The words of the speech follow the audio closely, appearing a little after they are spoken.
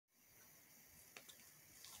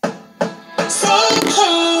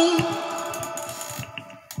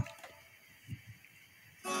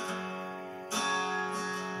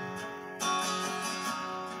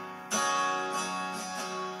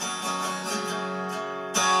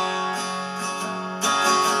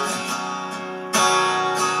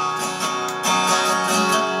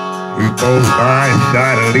both by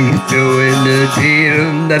silently still in the dead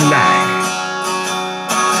of the night.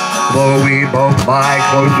 Though we both lie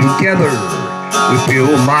close together, we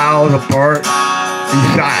feel miles apart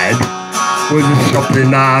inside. Was it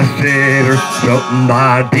something I said or something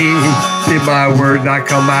I did? Did my words not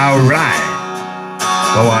come out right?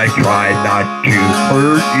 So I tried not to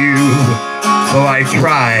hurt you. So I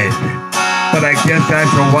tried. But I guess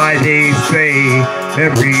that's why they say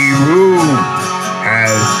every room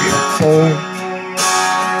has its phone.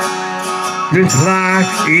 Just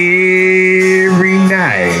like every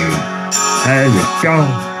night has its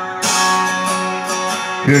dawn.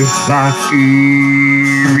 Just like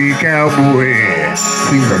every cowboy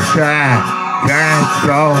sings a sad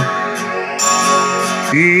song.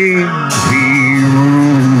 Every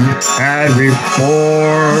room has its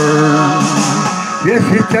form. Yes,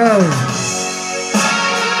 it does.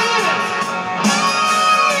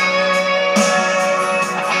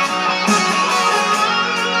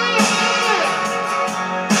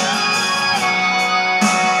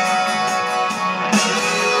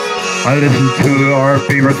 I listen to our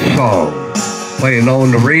favorite song playing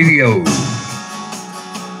on the radio.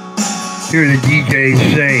 Hear the DJ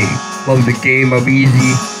say, love the game of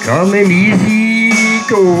easy come and easy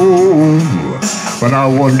go. But I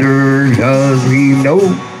wonder, does he know?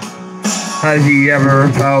 Has he ever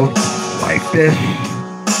felt like this?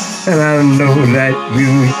 And I know that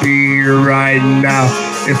you'd be here right now.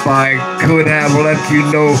 If I could have let you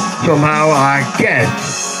know, somehow I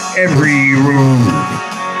guess every room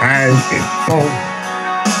has its phone.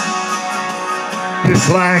 Just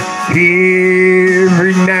like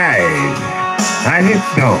every night has its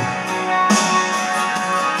dawn.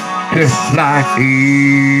 Just like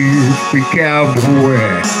every cowboy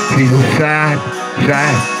sings a sad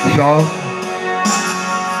song.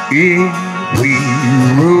 Every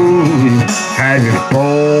room has its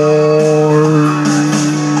thorn.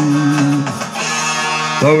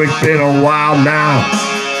 Though it's been a while now,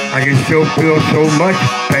 I can still feel so much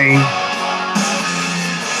pain.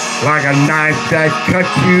 Like a knife that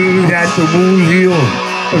cuts you, that the wound heals,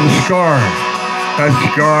 but the scar, that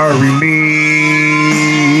scar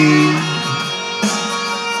remains.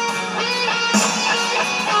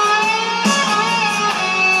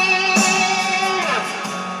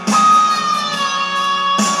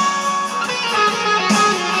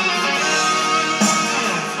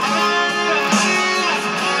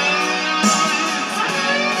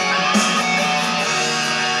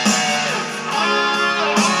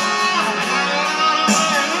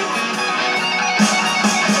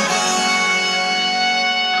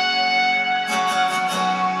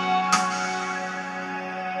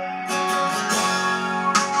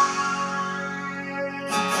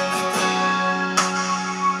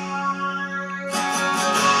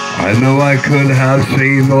 I know I could have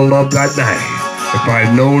saved the love that night if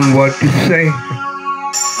I'd known what to say.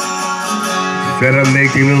 Instead of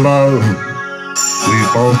making love, we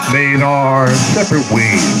both made our separate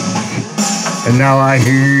ways. And now I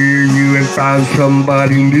hear you and found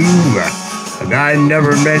somebody new. And I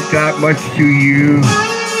never meant that much to you.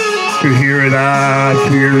 To hear it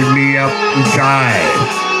tears me up inside.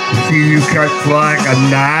 To see you cut like a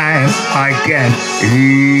knife, I guess,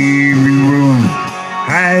 in every room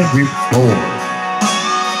has its thorn.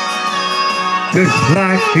 Just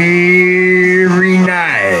like every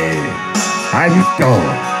night has its dawn.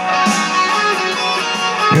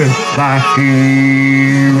 Just like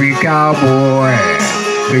every cowboy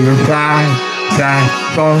sings a sad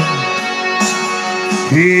song.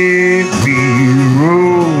 Every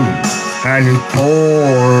room has its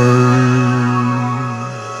thorn.